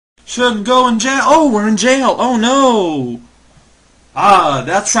Shouldn't go in jail. Oh, we're in jail. Oh no. Ah,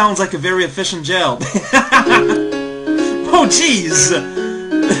 that sounds like a very efficient jail. Oh jeez.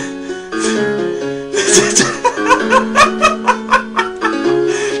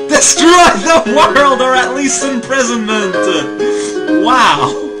 Destroy the world, or at least imprisonment. Wow.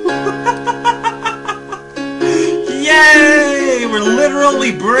 Yay! We're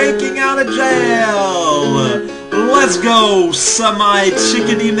literally breaking out of jail. Let's go,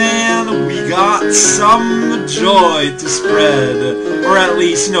 semi-chickadee man. We got some joy to spread. Or at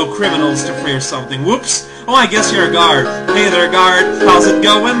least, you know, criminals to free or something. Whoops. Oh, I guess you're a guard. Hey there, guard. How's it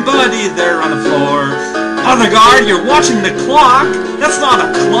going, buddy? There on the floor. Other guard, you're watching the clock? That's not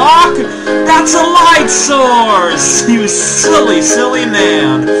a clock! That's a light source! You silly, silly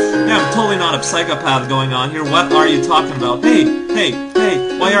man. Yeah, I'm totally not a psychopath going on here. What are you talking about? Hey, hey,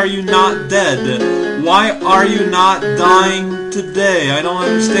 hey, why are you not dead? Why are you not dying today? I don't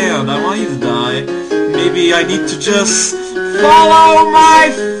understand. I want you to die. Maybe I need to just follow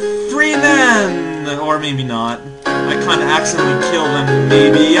my three men! Or maybe not. I kinda accidentally killed them,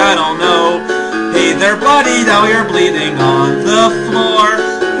 maybe, I don't know. Hey there, buddy, now you're bleeding on the floor.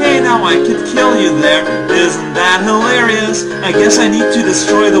 Hey, now I could kill you there. Isn't that hilarious? I guess I need to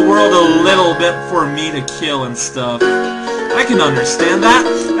destroy the world a little bit for me to kill and stuff. I can understand that.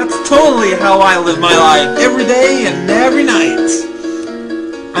 That's totally how I live my life, every day and every night.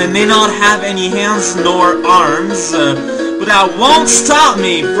 I may not have any hands nor arms, but that won't stop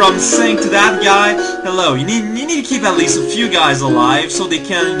me from saying to that guy, hello, you need to keep at least a few guys alive so they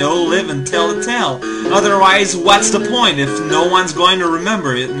can, you know, live and tell the tale. Otherwise, what's the point if no one's going to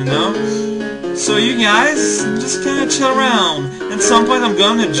remember it, you know? So you guys, just kind of chill around. At some point I'm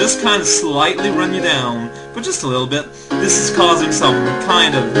going to just kind of slightly run you down. But just a little bit. This is causing some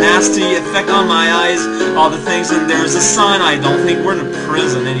kind of nasty effect on my eyes, all the things, and there's a sign. I don't think we're in a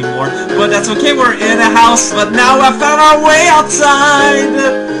prison anymore. But that's okay, we're in a house, but now I found our way outside!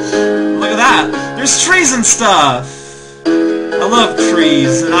 Look at that! There's trees and stuff! I love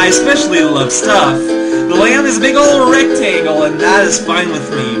trees, and I especially love stuff. The land is a big old rectangle, and that is fine with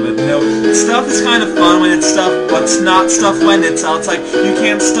me, but you know, stuff is kind of fun when it's stuff, but it's not stuff when it's outside. You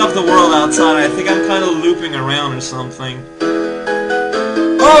can't stuff the world outside. I think I'm kind of looping around or something.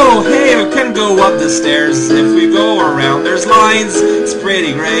 Oh, hey, we can go up the stairs. If we go around, there's lines. It's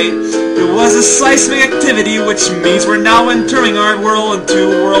pretty great. It was a seismic activity, which means we're now entering our world into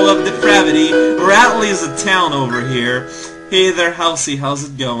a world of depravity, or at least a town over here. Hey there, Housey, how's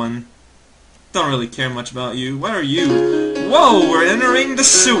it going? Don't really care much about you. What are you? Whoa, we're entering the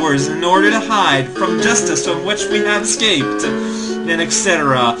sewers in order to hide from justice from which we have escaped, and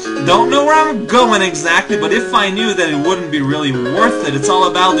etc. Don't know where I'm going exactly, but if I knew that it wouldn't be really worth it. It's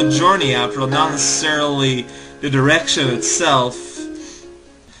all about the journey after all, not necessarily the direction itself.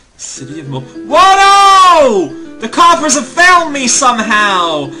 City of Mo... Whoa, no! The coppers have found me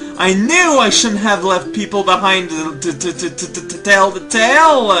somehow! I knew I shouldn't have left people behind to tell the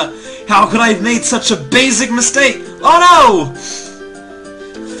tale! How could I have made such a basic mistake? Oh no!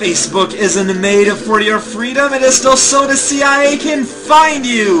 Facebook isn't made for your freedom, it is still so the CIA can find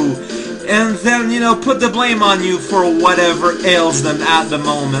you! And then, you know, put the blame on you for whatever ails them at the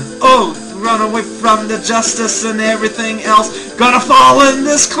moment. Oh, run away from the justice and everything else. Gonna fall in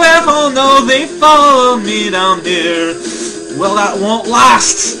this cliff, oh no, they follow me down here. Well, that won't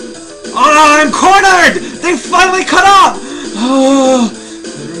last. Oh no, I'm cornered! They finally cut up! Oh,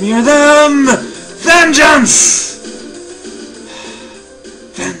 near them! Vengeance!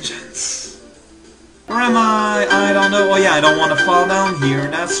 Vengeance. Where am I? I don't know. Oh yeah, I don't want to fall down here.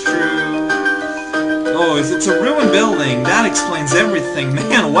 That's true. Oh, it's a ruined building. That explains everything.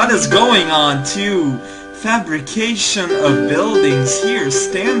 Man, what is going on too? Fabrication of buildings here.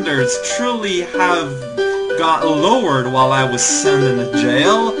 Standards truly have got lowered while I was sent into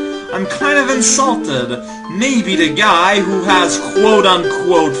jail. I'm kind of insulted. Maybe the guy who has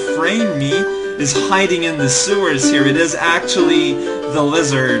quote-unquote framed me is hiding in the sewers here. It is actually the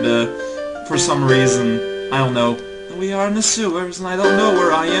lizard, for some reason. I don't know. We are in the sewers, and I don't know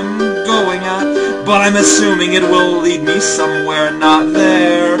where I am going at, but I'm assuming it will lead me somewhere not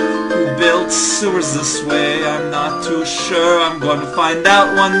there. Who built sewers this way? I'm not too sure. I'm going to find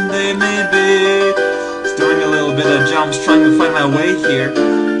out one day, maybe. Just doing a little bit of jumps, trying to find my way here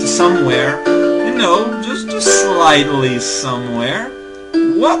to somewhere. You know, just slightly somewhere.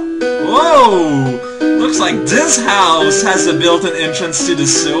 Whoa! Looks like this house has a built-in entrance to the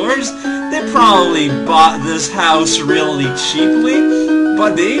sewers. They probably bought this house really cheaply,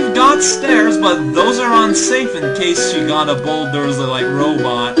 but they've got stairs, but those are unsafe in case you got a bulldozer-like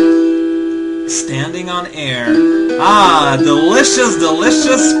robot. standing on air. Ah, delicious,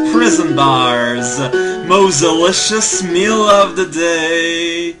 delicious prison bars. Most delicious meal of the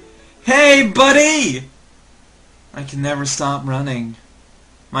day. Hey, buddy! I can never stop running.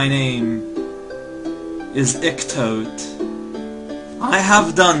 My name is Ictoat. I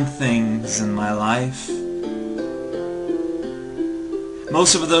have done things in my life.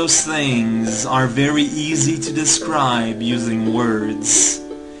 Most of those things are very easy to describe using words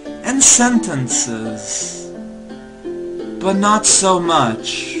and sentences, but not so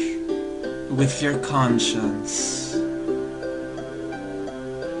much with your conscience.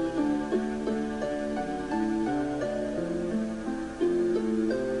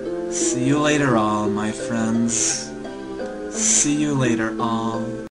 See you later all, my friends. See you later all.